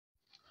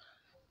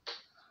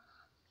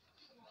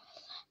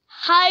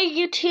Hi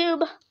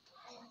YouTube.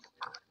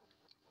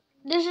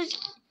 This is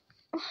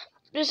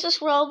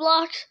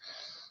Roblox.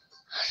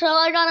 So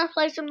I gotta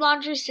play some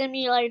laundry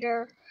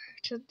simulator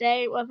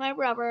today with my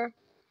brother.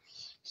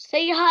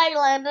 Say hi,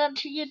 Landon,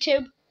 to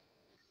YouTube.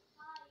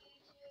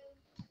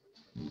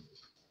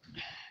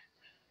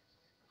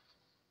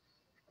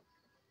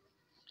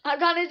 I'm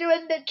gonna do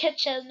it in the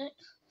kitchen,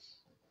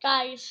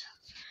 guys.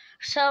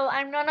 So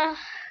I'm gonna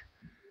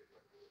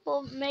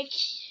make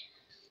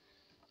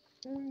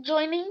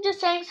joining the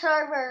same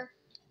server.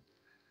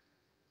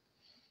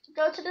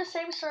 Go to the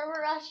same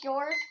server as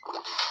yours.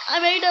 I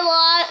made a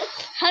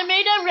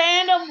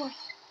random one.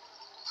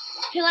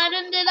 Hey,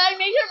 Landon, did I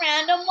make a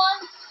random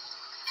one?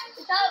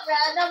 Is that a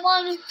random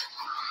one?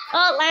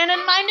 Oh,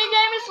 Landon, my new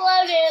game is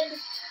loaded.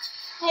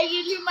 Hey,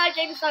 YouTube, my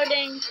game's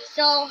loading.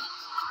 So,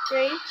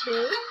 3,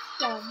 2,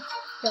 1,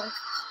 go.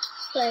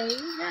 Play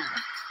now.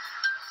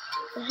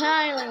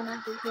 Hi,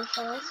 Landon,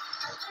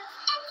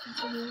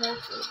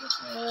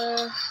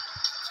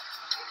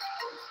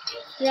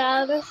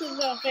 yeah, this is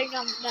the thing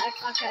that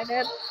I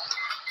did.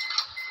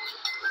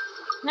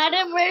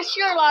 Landon, where's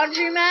your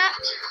laundry mat?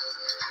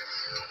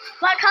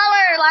 What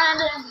color,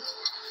 Landon?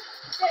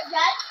 Is it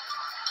red?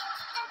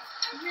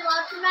 Is your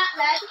laundry mat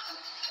red?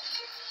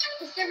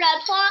 Is the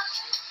red pot?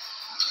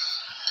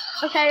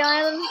 Okay,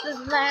 Landon, this is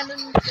Landon.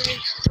 Hey,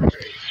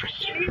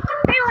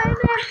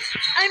 Landon,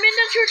 I'm in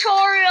the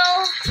tutorial.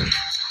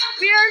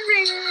 We are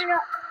reading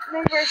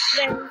the first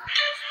thing.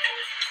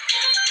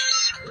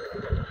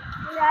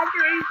 I'm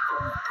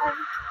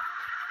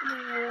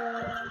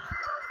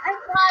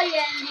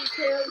flying,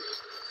 YouTube.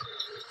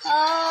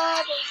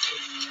 Oh,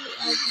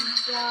 I can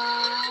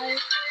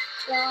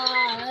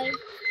fly.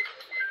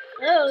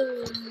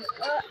 Oh,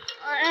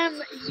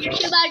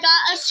 YouTube, I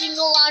got a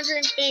single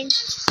laundry thing.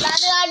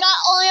 Landon, I got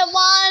only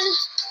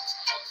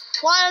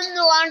one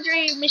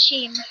laundry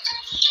machine.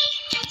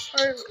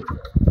 Or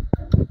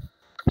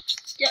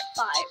get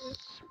 5.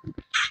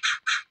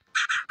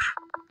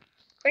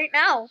 Right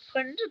now,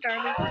 put into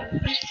garbage.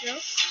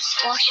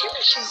 Washing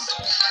machine.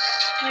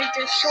 I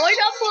destroyed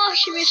up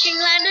washing machine.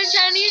 Landon,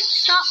 can you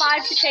stop by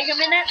to take a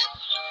minute?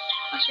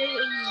 I'll show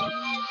you.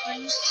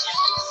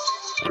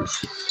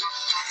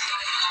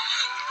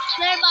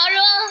 Hey,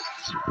 Mario.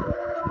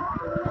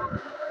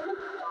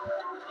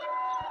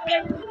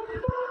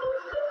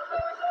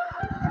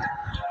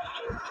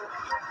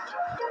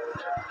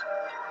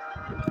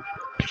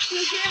 Can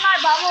you hear my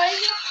bubbling?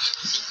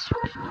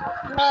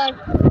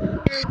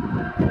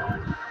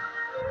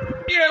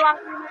 You're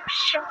laughing at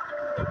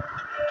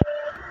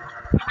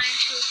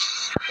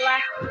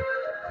black.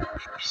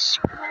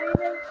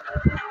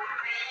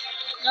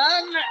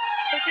 None.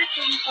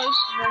 Everything close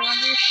to the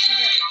laundry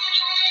shooter.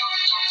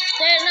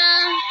 Then,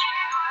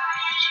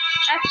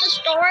 at the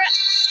store,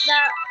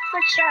 that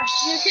quick shop,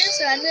 you can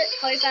send it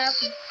point at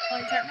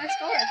my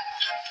store.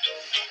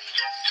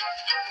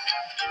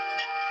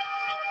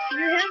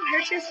 You have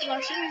purchased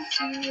washing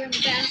machine and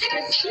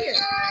baskets here.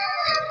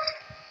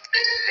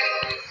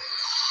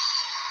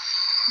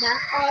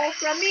 That's all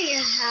from me,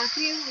 and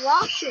happy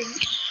washing.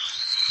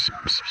 Can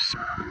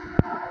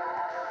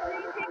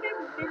you take a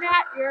minute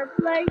at your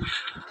place?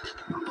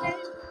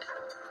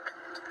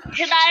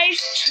 Can I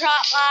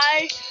stop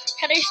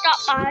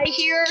by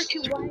here to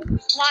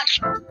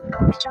watch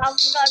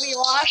jobs gonna be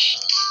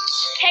washed?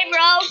 Hey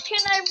bro,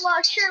 can I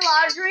watch your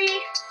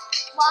laundry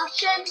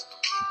washing?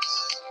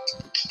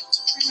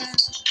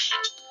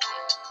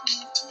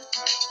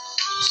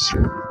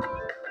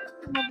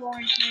 I'm a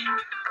boring thing.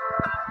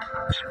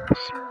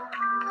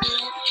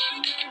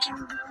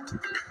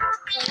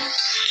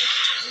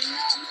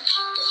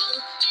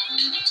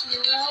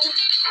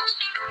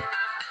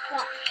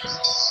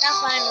 That's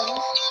fine.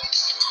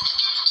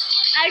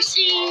 I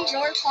see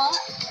your pot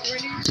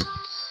already.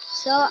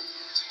 So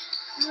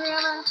we're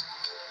gonna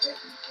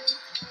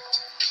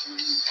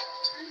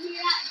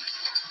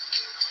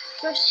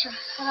first try.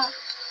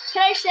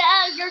 Can I sit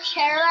at your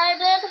chair that I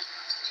did?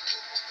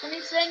 Can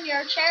you sit in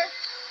your chair?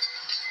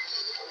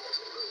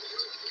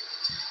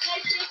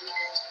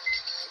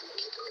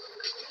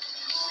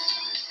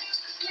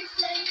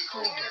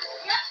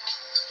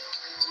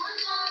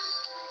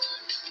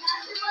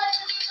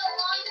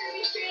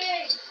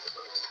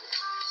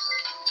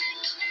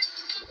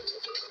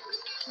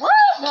 What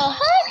the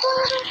heck?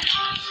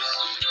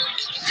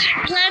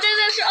 Landon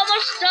is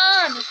almost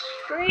done.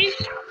 3,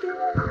 2.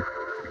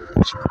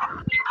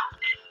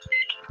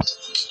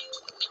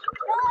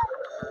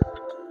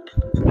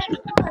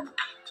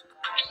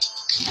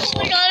 Oh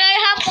my god, I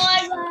have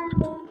 5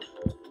 Landon.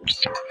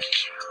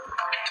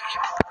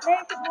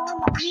 Make more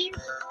money.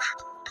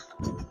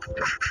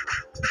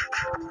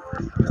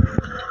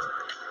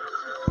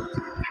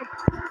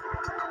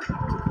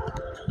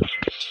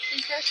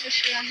 That's the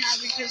shit I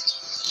have because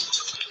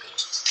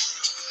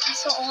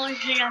that's the only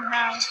thing I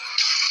have.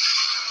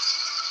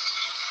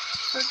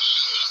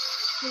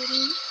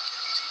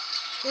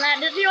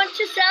 Landon, do you want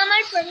to sell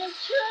my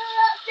furniture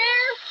up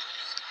there?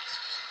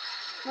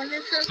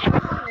 Furniture.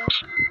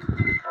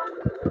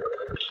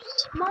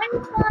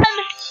 Mine's fun.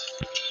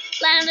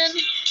 Landon.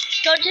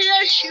 Go to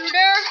the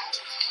shooter.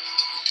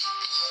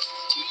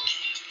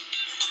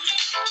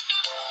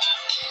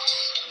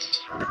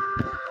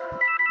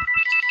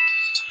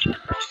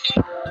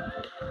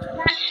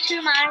 Back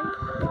to mine.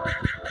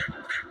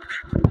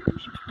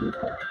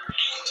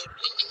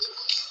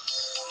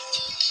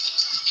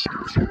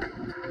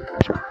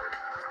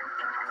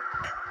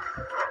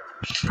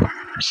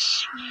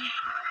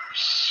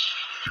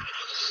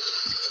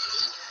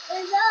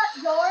 Is that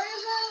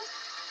yours?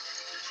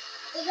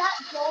 Is that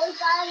yours,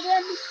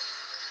 Brandon?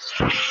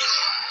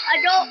 I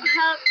don't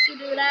have to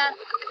do that.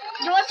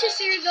 You want to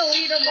see the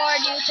leaderboard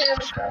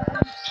YouTube?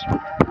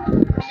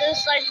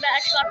 Just like the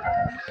Xbox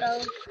one, so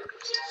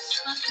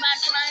let's back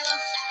to my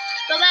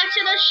go back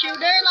to the shooter,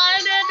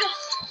 Landon.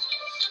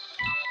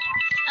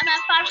 I'm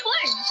at 5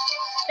 points.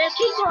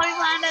 15 points,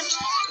 Landon.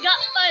 Got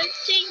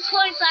 15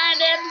 points,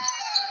 Landon.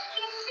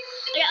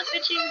 I got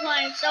 15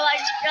 points, so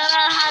I'm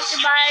gonna have to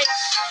buy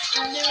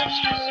a new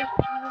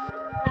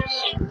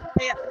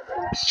yeah.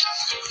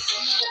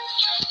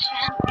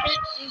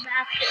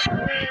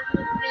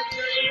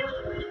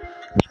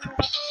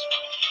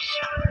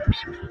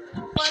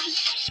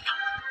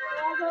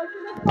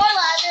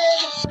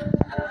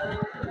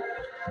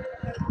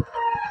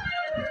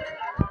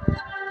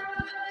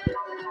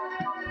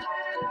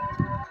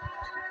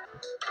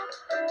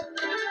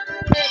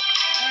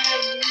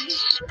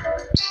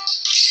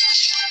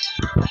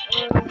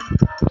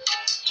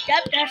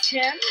 Yep, that's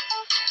him.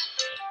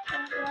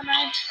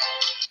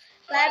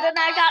 Then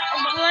I got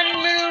one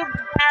move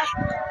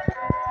after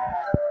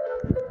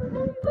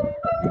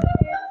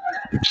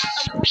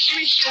a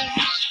machine.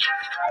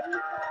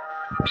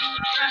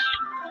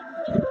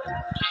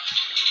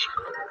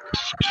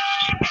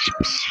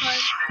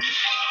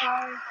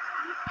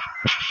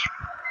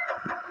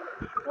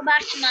 Go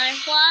back to my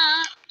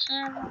plot.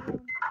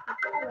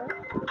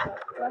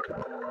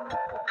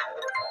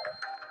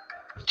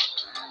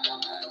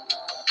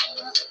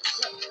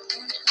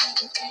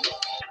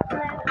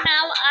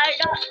 Now I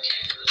got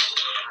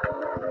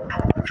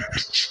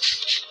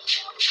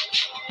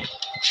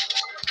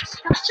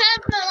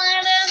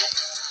Landon.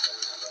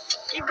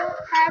 You don't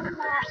have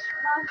that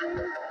login.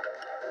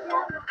 You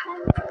have 10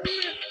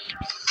 minutes.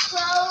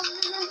 12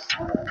 minutes.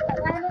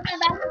 Landon, and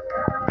that's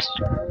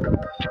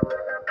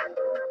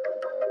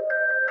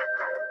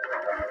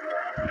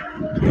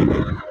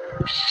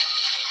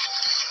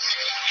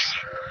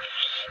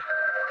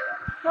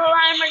so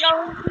I'm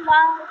going to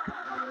buy.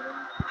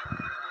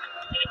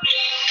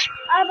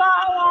 I bought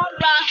a lot of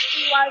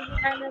Rusty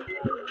Legend.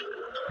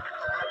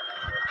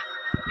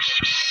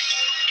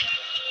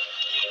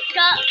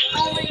 Got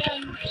only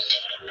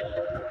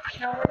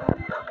no.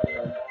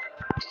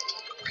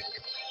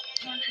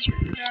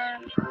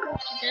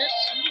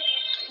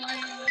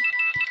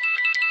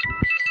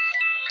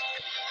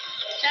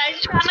 Did I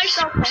just got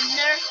myself in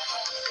there?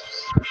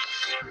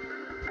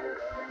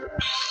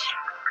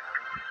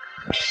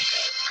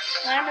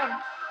 Landon.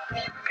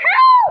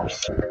 Help!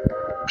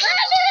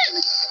 Landon!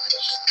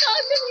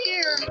 Stop in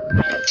here!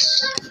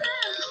 Stop in!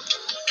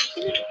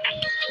 You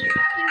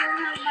don't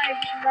have my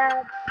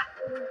bad.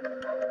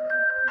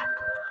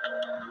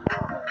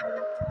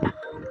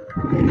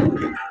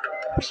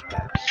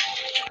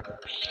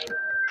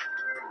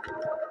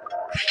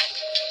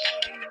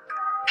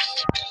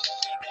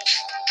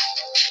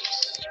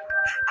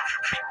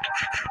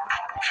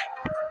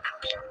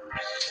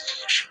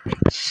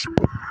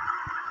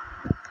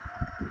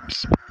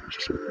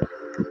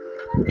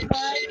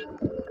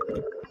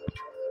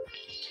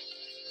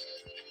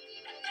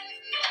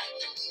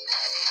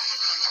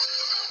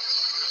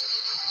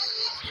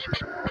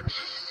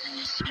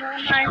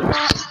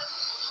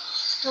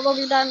 So we'll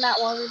be done that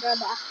one. We'll be done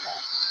after.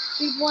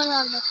 We won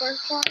on the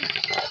first one.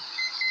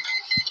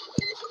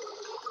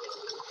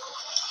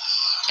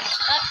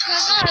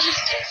 Come on.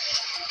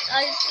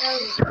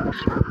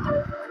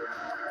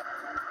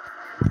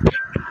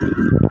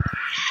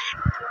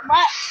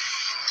 What?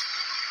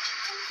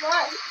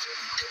 What?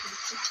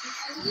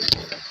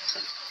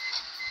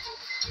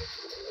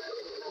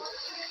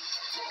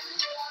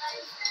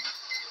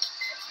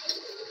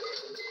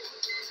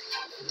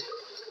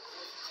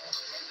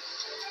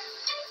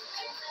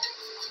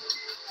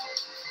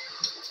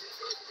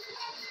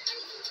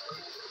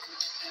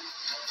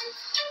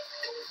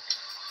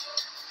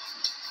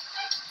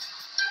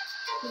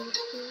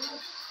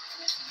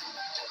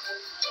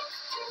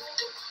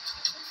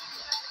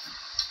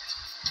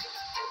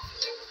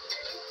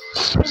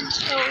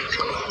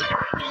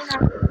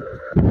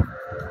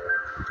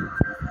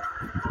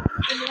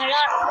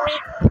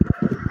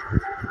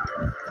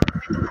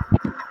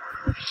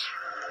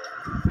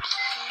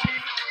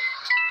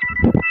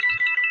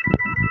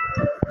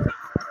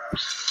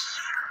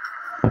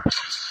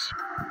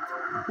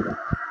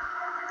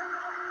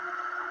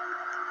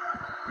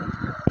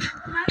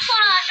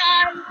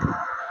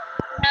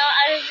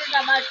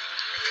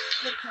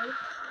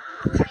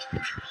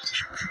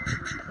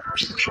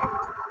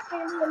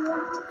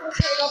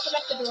 Open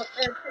up the door.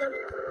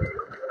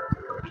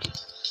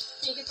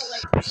 Take it to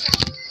like.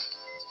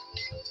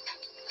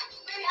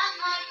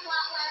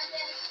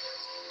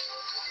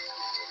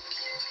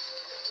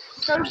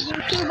 So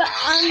YouTube,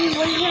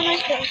 where's my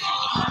face?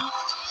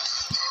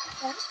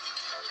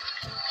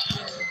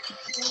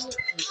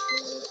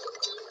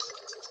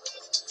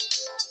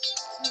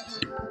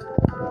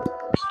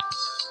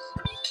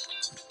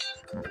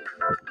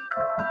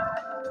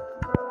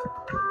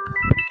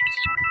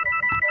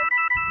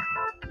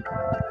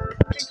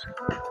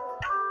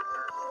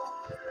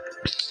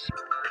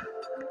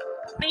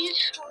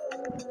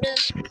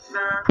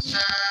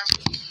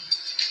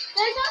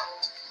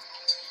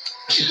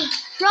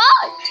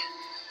 Right.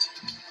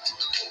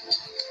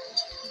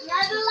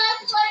 Never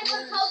like playing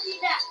with Kobe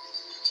next.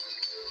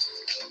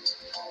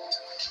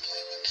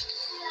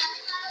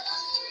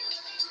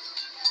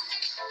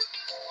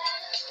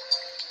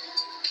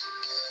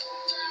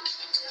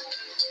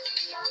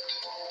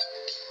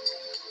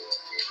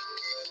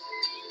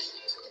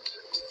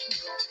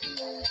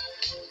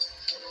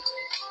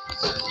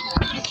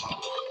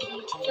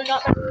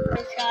 Forgot my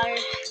face,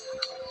 guys.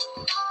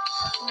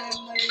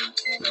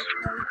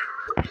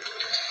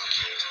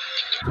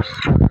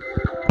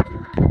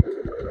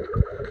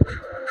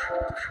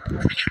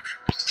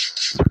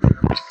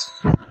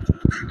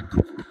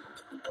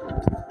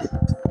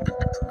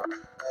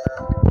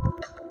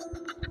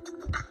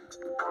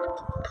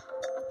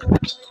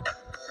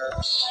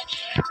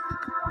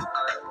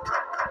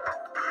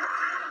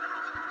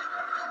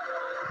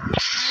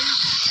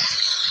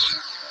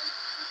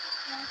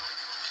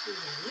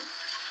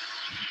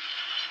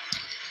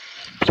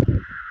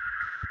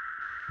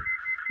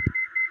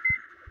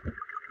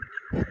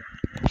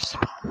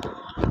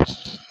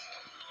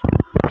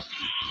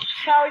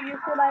 How you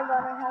feel I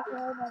wanna have to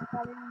hold on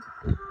telling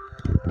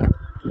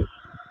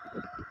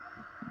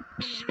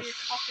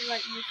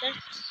copyright music.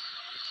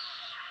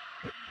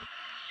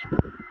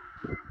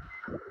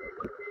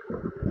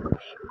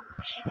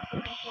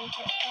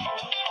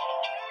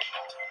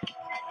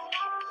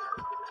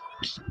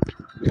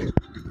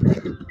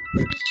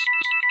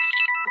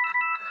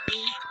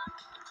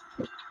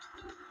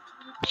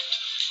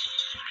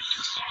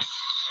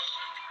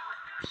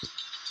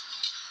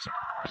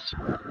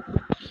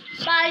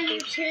 Bye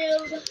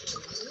YouTube.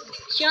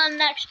 See you on the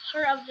next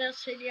part of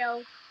this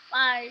video.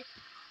 Bye.